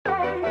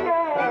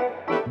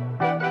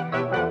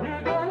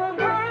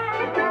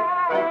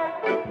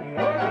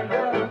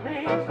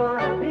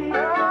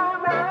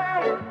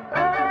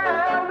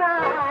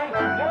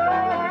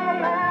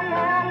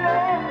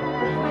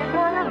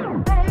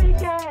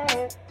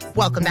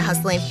Welcome to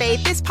Hustling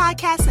Faith. This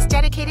podcast is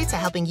dedicated to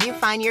helping you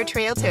find your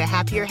trail to a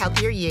happier,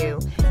 healthier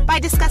you by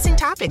discussing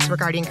topics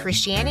regarding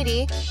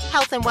Christianity,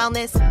 health and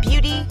wellness,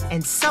 beauty,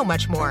 and so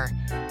much more.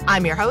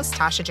 I'm your host,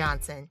 Tasha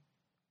Johnson.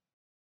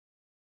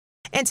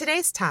 And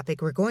today's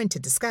topic we're going to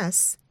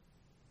discuss: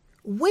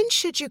 when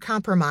should you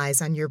compromise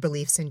on your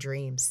beliefs and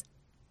dreams?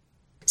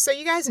 So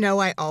you guys know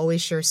I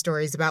always share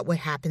stories about what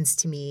happens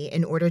to me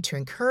in order to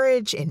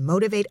encourage and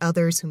motivate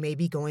others who may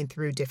be going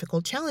through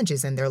difficult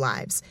challenges in their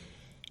lives.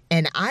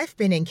 And I've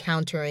been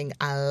encountering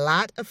a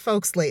lot of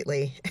folks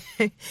lately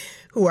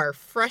who are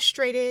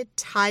frustrated,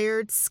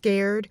 tired,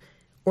 scared,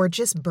 or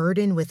just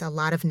burdened with a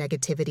lot of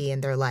negativity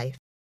in their life.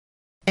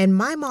 And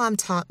my mom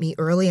taught me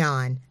early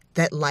on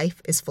that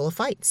life is full of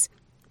fights.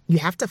 You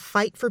have to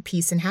fight for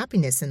peace and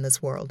happiness in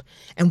this world.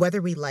 And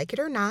whether we like it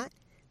or not,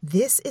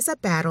 this is a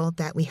battle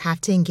that we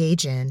have to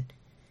engage in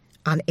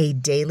on a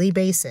daily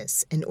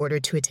basis in order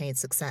to attain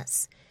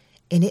success.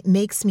 And it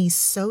makes me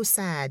so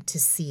sad to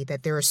see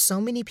that there are so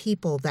many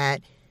people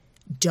that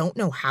don't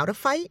know how to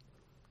fight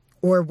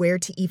or where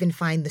to even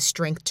find the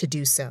strength to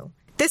do so.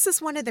 This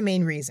is one of the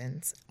main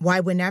reasons why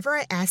whenever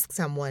I ask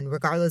someone,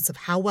 regardless of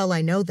how well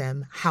I know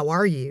them, how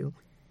are you?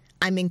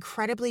 I'm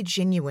incredibly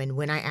genuine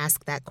when I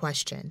ask that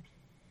question.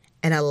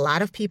 And a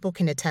lot of people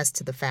can attest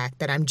to the fact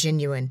that I'm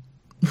genuine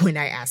when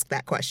I ask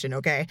that question,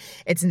 okay?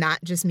 It's not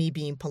just me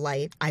being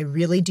polite. I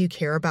really do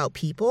care about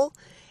people.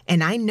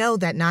 And I know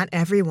that not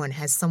everyone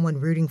has someone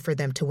rooting for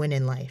them to win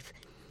in life.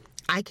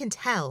 I can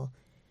tell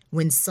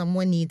when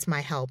someone needs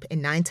my help,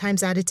 and 9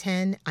 times out of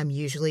 10, I'm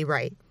usually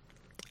right.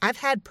 I've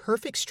had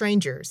perfect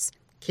strangers,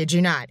 kid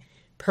you not,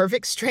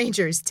 perfect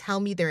strangers tell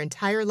me their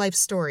entire life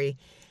story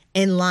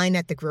in line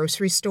at the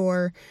grocery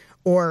store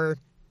or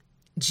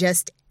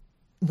just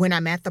when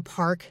I'm at the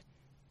park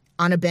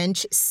on a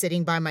bench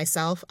sitting by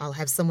myself. I'll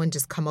have someone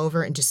just come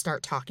over and just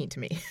start talking to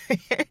me.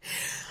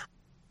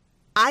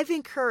 I've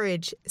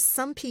encouraged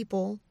some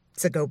people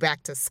to go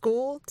back to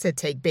school, to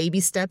take baby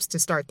steps, to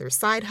start their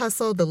side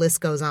hustle. The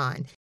list goes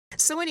on.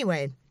 So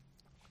anyway,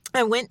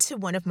 I went to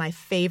one of my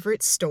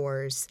favorite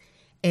stores,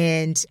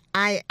 and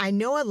I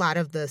know a lot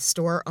of the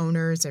store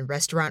owners and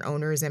restaurant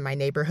owners in my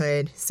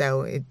neighborhood.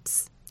 So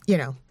it's,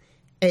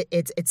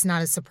 it's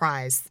not a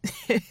surprise.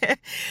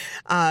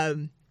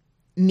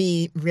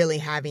 Me really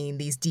having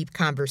these deep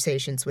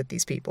conversations with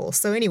these people.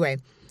 So anyway,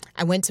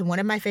 I went to one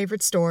of my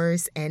favorite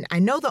stores, and I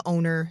know the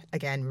owner,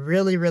 again,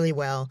 really, really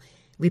well.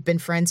 We've been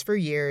friends for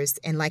years.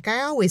 And like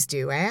I always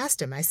do, I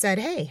asked him, I said,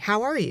 "Hey,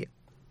 how are you?"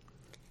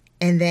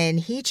 And then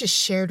he just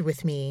shared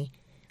with me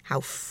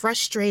how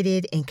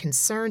frustrated and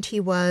concerned he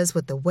was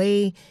with the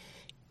way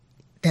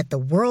that the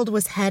world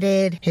was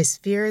headed, his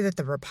fear that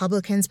the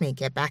Republicans may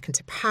get back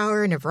into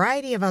power, and a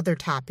variety of other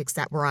topics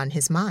that were on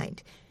his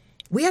mind.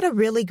 We had a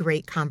really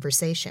great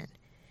conversation.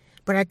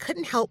 But I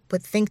couldn't help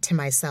but think to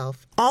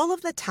myself, all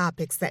of the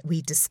topics that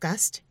we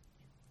discussed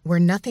were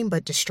nothing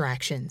but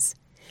distractions.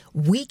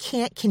 We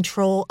can't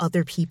control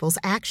other people's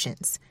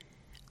actions.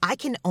 I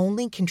can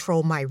only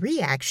control my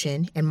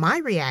reaction, and my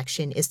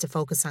reaction is to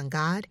focus on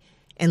God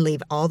and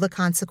leave all the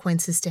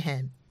consequences to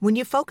Him. When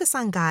you focus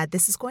on God,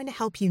 this is going to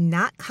help you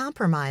not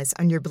compromise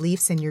on your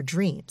beliefs and your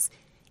dreams.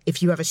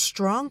 If you have a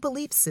strong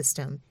belief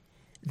system,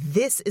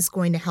 this is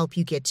going to help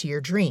you get to your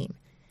dream.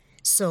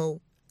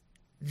 So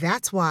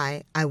that's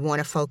why I want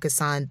to focus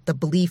on the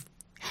belief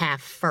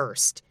half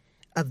first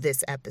of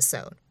this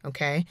episode,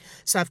 okay?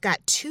 So I've got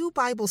 2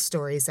 Bible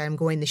stories that I'm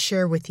going to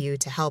share with you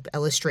to help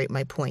illustrate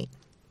my point.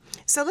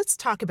 So let's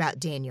talk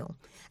about Daniel.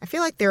 I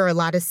feel like there are a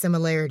lot of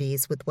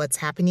similarities with what's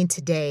happening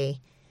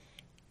today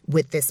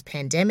with this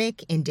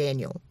pandemic and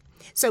Daniel.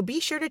 So be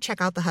sure to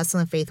check out the Hustle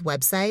and Faith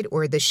website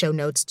or the show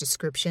notes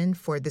description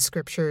for the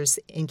scriptures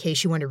in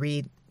case you want to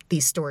read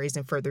these stories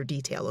in further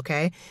detail,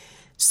 okay?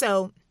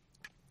 So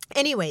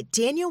anyway,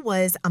 Daniel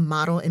was a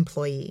model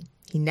employee.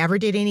 He never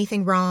did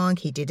anything wrong.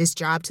 He did his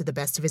job to the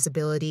best of his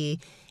ability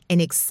and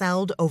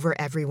excelled over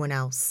everyone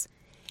else.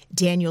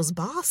 Daniel's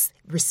boss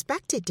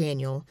respected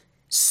Daniel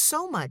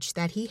so much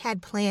that he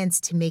had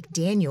plans to make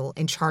Daniel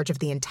in charge of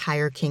the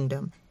entire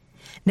kingdom.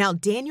 Now,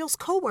 Daniel's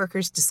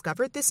co-workers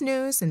discovered this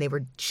news and they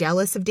were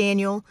jealous of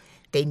Daniel.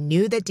 They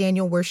knew that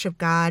Daniel worshiped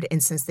God,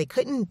 and since they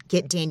couldn't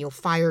get Daniel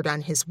fired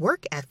on his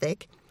work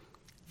ethic,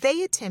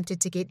 they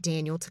attempted to get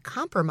Daniel to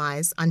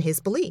compromise on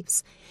his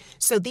beliefs.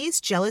 So these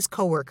jealous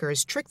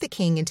coworkers tricked the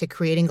king into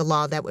creating a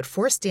law that would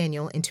force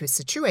Daniel into a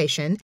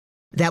situation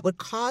that would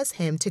cause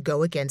him to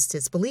go against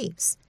his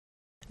beliefs.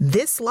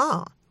 This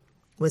law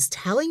was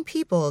telling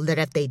people that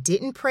if they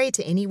didn't pray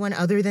to anyone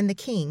other than the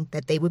king,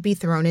 that they would be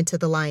thrown into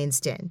the lion's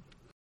den.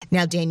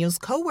 Now, Daniel's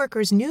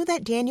coworkers knew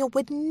that Daniel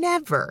would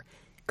never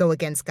go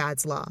against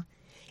God's law.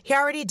 He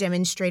already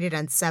demonstrated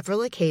on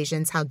several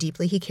occasions how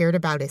deeply he cared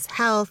about his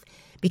health,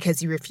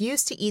 because he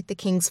refused to eat the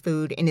king's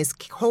food, and his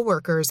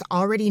co-workers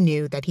already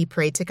knew that he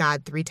prayed to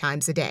God 3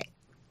 times a day.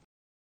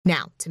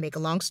 Now, to make a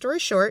long story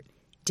short,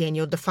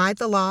 Daniel defied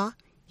the law.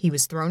 He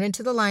was thrown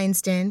into the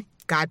lion's den.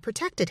 God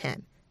protected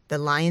him. The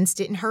lions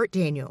didn't hurt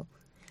Daniel.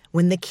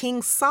 When the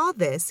king saw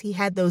this, he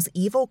had those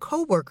evil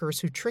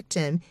co-workers who tricked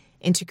him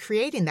into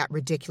creating that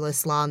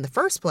ridiculous law in the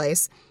first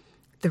place,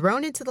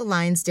 thrown into the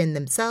lion's den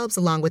themselves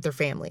along with their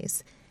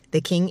families.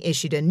 The king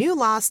issued a new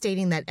law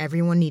stating that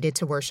everyone needed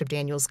to worship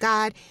Daniel's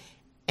God,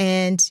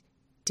 and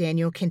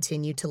Daniel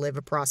continued to live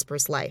a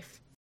prosperous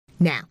life.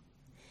 Now,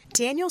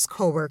 Daniel's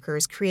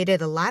co-workers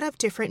created a lot of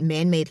different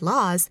man-made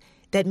laws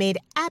that made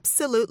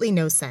absolutely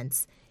no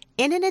sense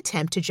in an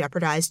attempt to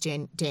jeopardize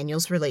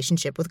Daniel's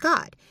relationship with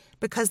God,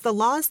 because the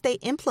laws they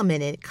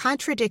implemented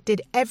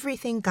contradicted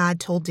everything God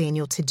told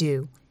Daniel to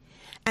do.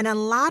 And a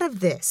lot of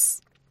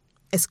this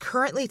is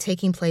currently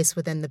taking place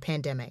within the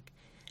pandemic.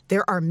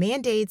 There are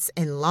mandates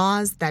and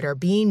laws that are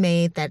being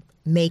made that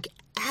make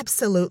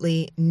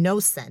absolutely no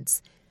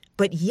sense,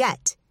 but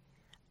yet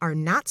are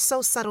not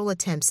so subtle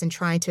attempts in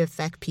trying to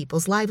affect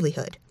people's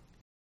livelihood.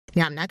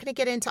 Now, I'm not going to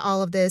get into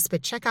all of this,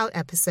 but check out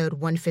episode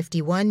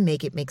 151,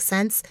 Make It Make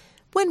Sense,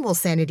 When Will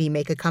Sanity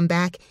Make a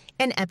Comeback,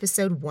 and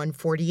episode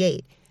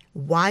 148,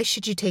 Why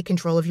Should You Take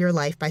Control of Your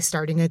Life by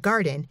Starting a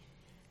Garden,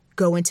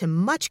 go into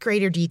much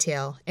greater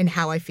detail in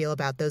how I feel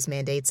about those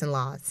mandates and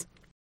laws.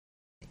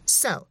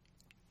 So,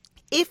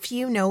 if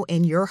you know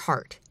in your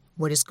heart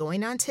what is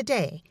going on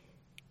today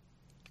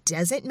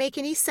doesn't make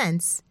any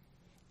sense,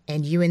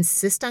 and you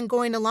insist on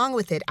going along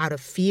with it out of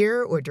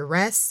fear or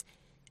duress,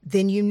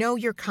 then you know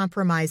you're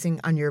compromising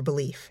on your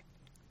belief.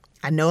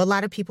 I know a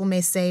lot of people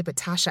may say, but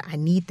Tasha, I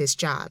need this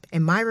job.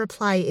 And my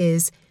reply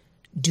is,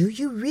 do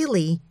you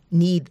really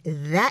need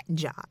that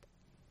job?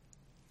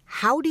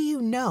 How do you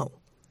know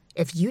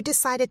if you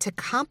decided to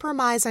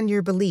compromise on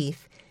your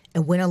belief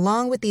and went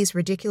along with these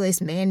ridiculous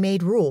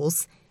man-made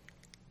rules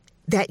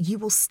that you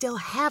will still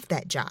have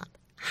that job?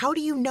 How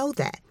do you know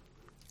that?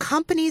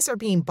 Companies are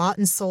being bought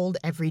and sold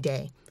every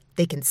day.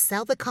 They can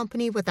sell the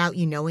company without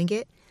you knowing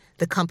it.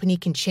 The company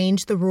can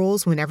change the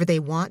rules whenever they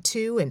want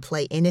to and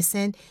play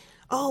innocent.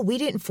 Oh, we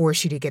didn't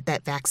force you to get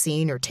that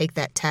vaccine or take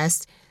that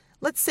test.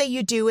 Let's say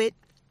you do it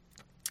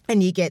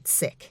and you get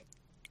sick.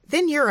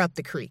 Then you're up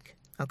the creek,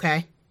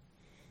 okay?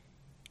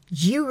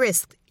 You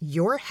risked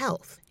your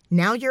health.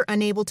 Now you're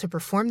unable to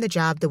perform the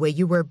job the way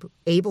you were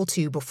able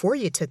to before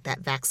you took that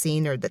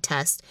vaccine or the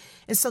test.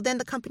 And so then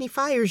the company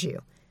fires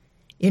you.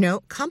 You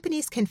know,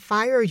 companies can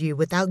fire you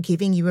without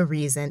giving you a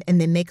reason and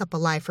then make up a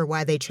lie for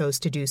why they chose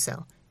to do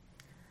so.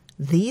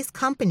 These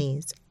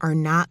companies are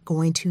not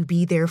going to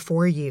be there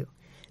for you.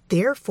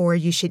 Therefore,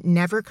 you should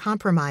never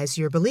compromise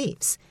your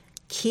beliefs.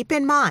 Keep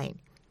in mind,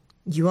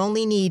 you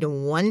only need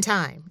one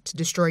time to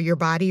destroy your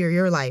body or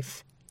your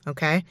life,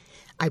 okay?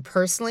 I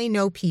personally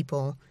know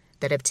people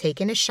that have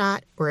taken a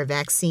shot or a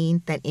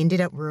vaccine that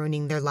ended up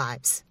ruining their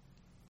lives.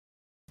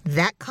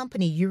 That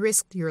company you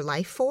risked your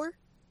life for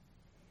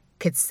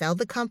could sell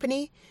the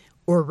company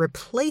or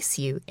replace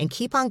you and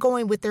keep on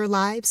going with their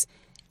lives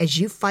as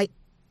you fight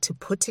to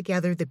put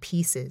together the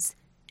pieces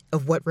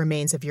of what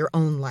remains of your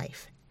own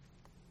life.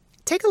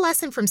 Take a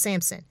lesson from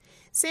Samson.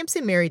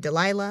 Samson married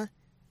Delilah.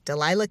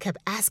 Delilah kept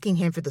asking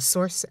him for the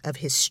source of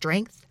his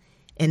strength.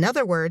 In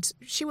other words,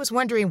 she was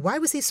wondering, why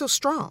was he so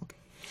strong?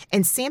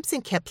 And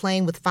Samson kept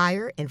playing with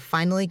fire and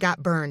finally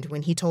got burned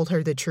when he told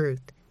her the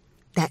truth.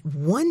 That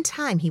one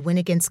time he went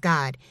against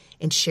God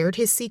and shared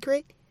his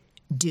secret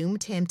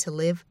doomed him to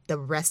live the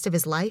rest of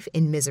his life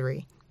in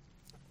misery.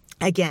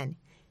 Again,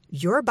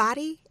 your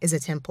body is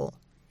a temple.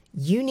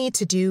 You need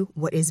to do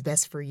what is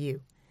best for you.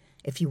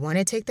 If you want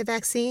to take the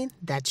vaccine,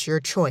 that's your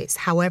choice.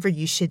 However,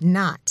 you should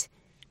not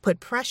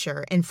put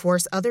pressure and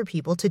force other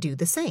people to do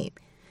the same.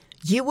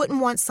 You wouldn't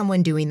want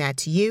someone doing that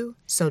to you,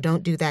 so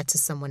don't do that to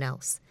someone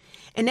else.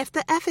 And if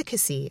the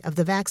efficacy of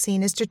the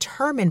vaccine is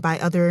determined by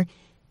other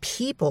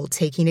people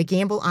taking a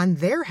gamble on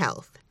their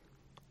health,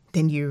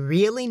 then you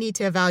really need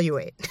to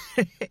evaluate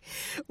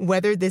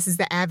whether this is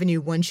the avenue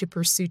one should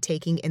pursue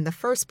taking in the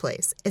first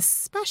place,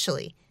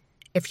 especially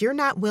if you're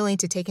not willing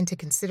to take into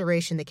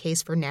consideration the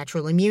case for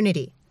natural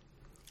immunity.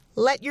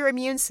 Let your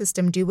immune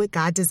system do what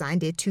God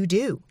designed it to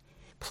do.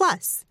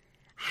 Plus,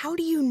 how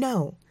do you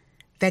know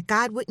that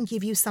God wouldn't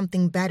give you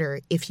something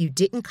better if you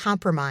didn't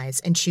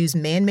compromise and choose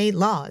man-made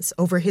laws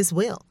over His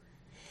will?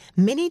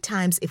 Many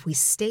times, if we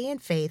stay in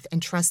faith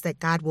and trust that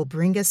God will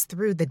bring us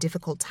through the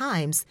difficult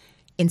times,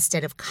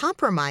 instead of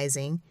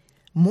compromising,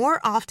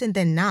 more often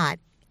than not,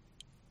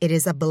 it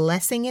is a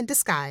blessing in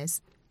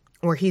disguise,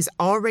 or He's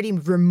already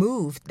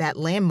removed that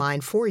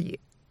landmine for you.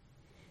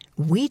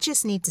 We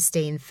just need to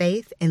stay in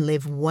faith and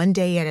live one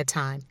day at a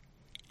time.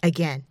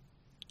 Again,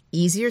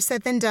 easier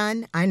said than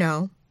done, I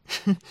know.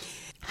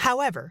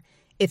 However,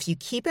 if you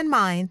keep in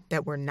mind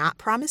that we're not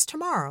promised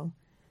tomorrow,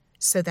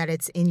 so that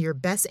it's in your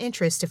best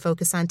interest to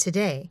focus on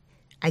today,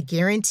 I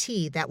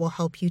guarantee that will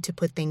help you to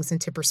put things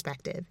into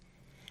perspective.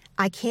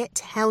 I can't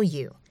tell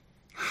you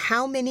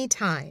how many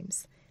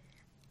times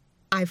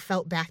I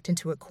felt backed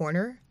into a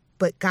corner,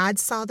 but God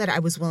saw that I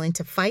was willing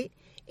to fight,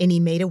 and He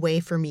made a way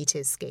for me to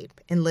escape.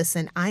 And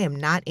listen, I am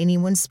not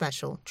anyone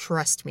special.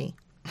 Trust me.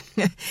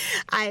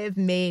 I have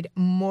made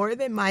more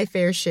than my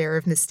fair share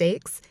of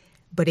mistakes,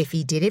 but if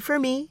He did it for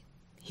me,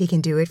 He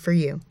can do it for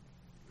you.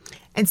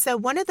 And so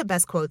one of the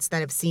best quotes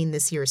that I've seen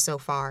this year so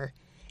far,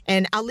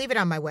 and I'll leave it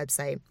on my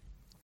website,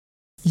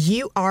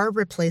 You are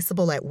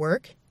replaceable at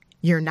work.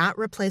 You're not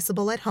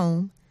replaceable at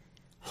home.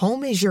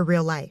 Home is your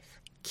real life.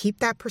 Keep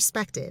that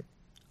perspective,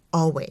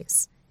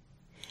 always.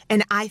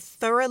 And I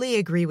thoroughly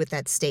agree with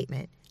that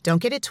statement.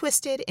 Don't get it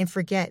twisted and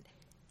forget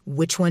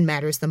which one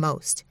matters the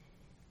most.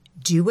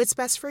 Do what's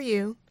best for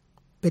you,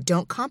 but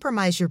don't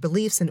compromise your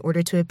beliefs in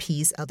order to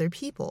appease other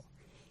people.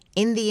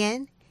 In the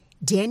end,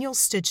 Daniel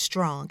stood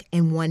strong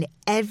and won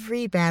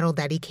every battle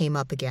that he came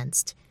up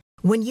against.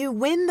 When you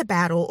win the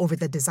battle over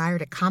the desire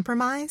to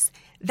compromise,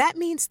 that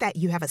means that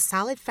you have a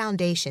solid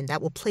foundation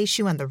that will place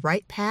you on the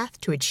right path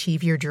to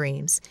achieve your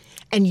dreams.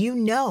 And you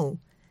know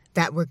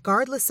that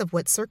regardless of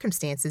what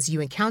circumstances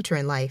you encounter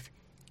in life,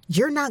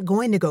 you're not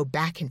going to go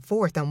back and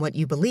forth on what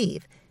you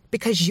believe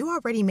because you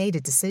already made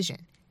a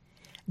decision.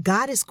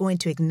 God is going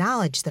to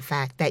acknowledge the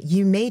fact that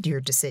you made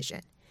your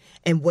decision.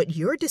 And what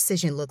your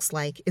decision looks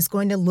like is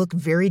going to look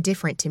very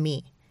different to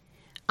me.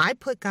 I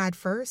put God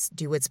first,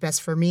 do what's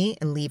best for me,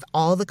 and leave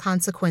all the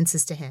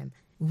consequences to Him.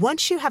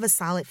 Once you have a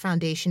solid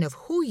foundation of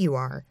who you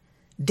are,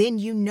 then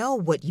you know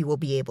what you will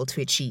be able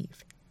to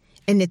achieve.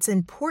 And it's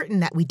important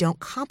that we don't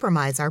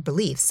compromise our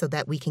beliefs so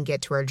that we can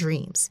get to our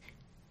dreams.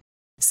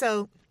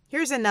 So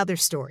here's another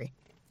story.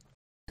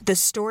 The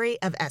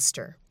story of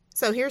Esther.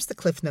 So here's the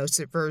Cliff Notes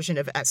version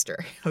of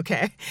Esther,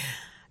 okay?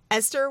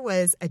 Esther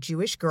was a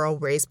Jewish girl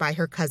raised by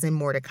her cousin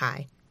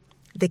Mordecai.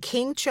 The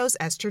king chose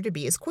Esther to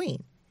be his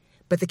queen.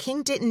 But the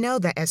king didn't know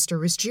that Esther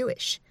was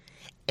Jewish.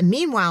 And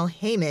meanwhile,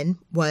 Haman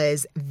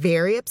was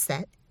very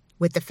upset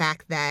with the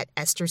fact that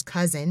Esther's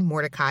cousin,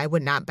 Mordecai,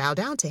 would not bow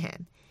down to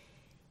him.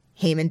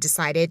 Haman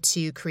decided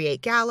to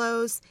create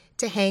gallows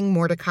to hang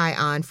Mordecai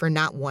on for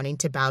not wanting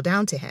to bow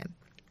down to him.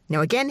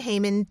 Now again,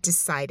 Haman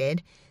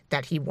decided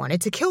that he wanted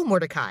to kill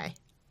Mordecai,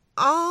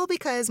 all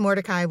because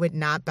Mordecai would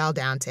not bow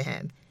down to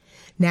him.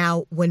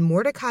 Now, when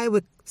Mordecai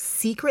would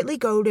secretly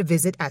go to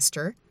visit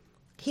Esther,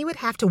 he would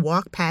have to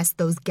walk past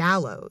those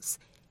gallows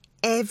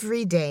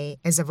every day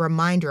as a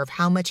reminder of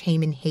how much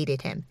Haman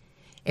hated him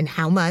and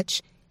how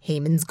much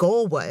Haman's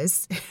goal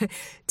was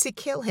to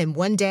kill him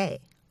one day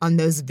on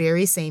those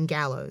very same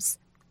gallows.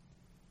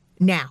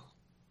 Now,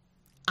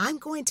 I'm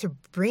going to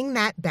bring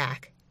that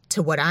back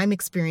to what I'm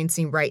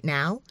experiencing right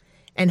now,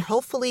 and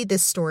hopefully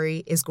this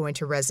story is going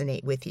to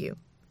resonate with you.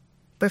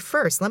 But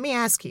first, let me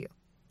ask you,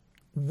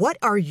 what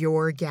are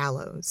your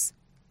gallows?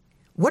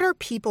 What are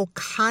people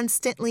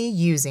constantly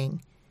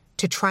using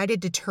to try to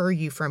deter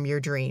you from your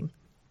dream?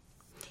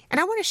 And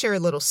I want to share a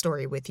little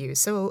story with you.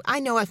 So I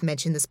know I've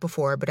mentioned this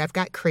before, but I've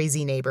got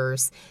crazy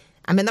neighbors.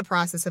 I'm in the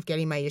process of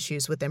getting my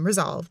issues with them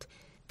resolved.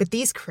 But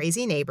these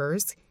crazy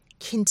neighbors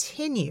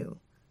continue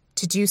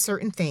to do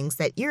certain things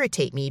that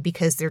irritate me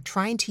because they're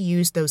trying to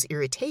use those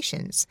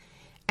irritations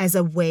as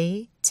a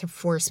way to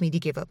force me to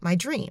give up my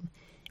dream,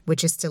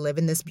 which is to live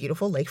in this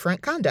beautiful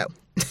lakefront condo.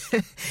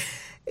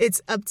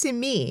 It's up to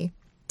me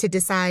to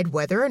decide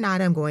whether or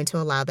not I'm going to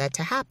allow that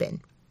to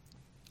happen.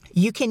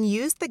 You can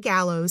use the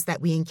gallows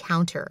that we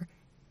encounter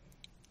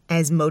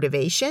as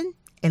motivation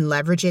and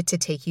leverage it to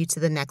take you to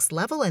the next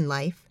level in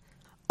life,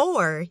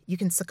 or you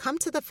can succumb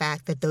to the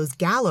fact that those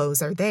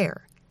gallows are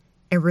there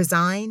and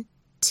resign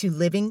to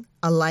living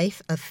a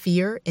life of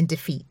fear and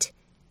defeat.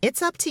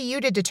 It's up to you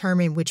to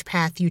determine which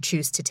path you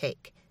choose to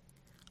take.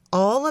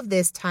 All of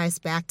this ties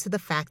back to the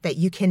fact that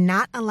you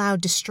cannot allow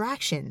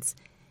distractions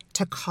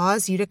to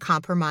cause you to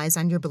compromise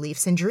on your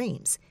beliefs and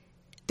dreams.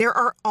 There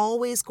are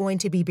always going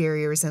to be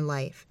barriers in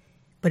life,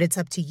 but it's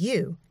up to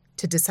you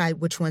to decide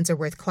which ones are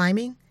worth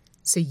climbing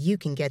so you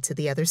can get to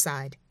the other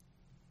side.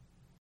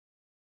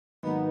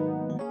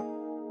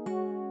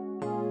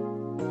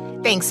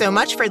 Thanks so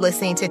much for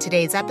listening to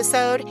today's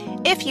episode.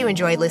 If you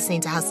enjoyed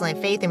listening to Hustle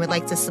and Faith and would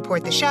like to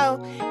support the show,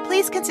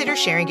 please consider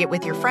sharing it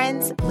with your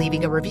friends,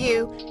 leaving a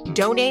review,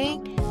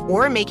 donating,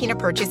 or making a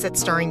purchase at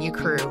Starring You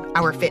Crew,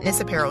 our fitness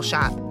apparel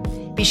shop.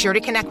 Be sure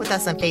to connect with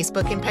us on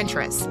Facebook and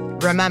Pinterest.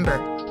 Remember,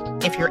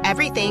 if you're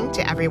everything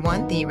to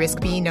everyone, then you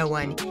risk being no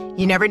one.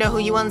 You never know who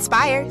you will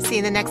inspire. See you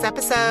in the next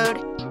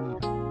episode.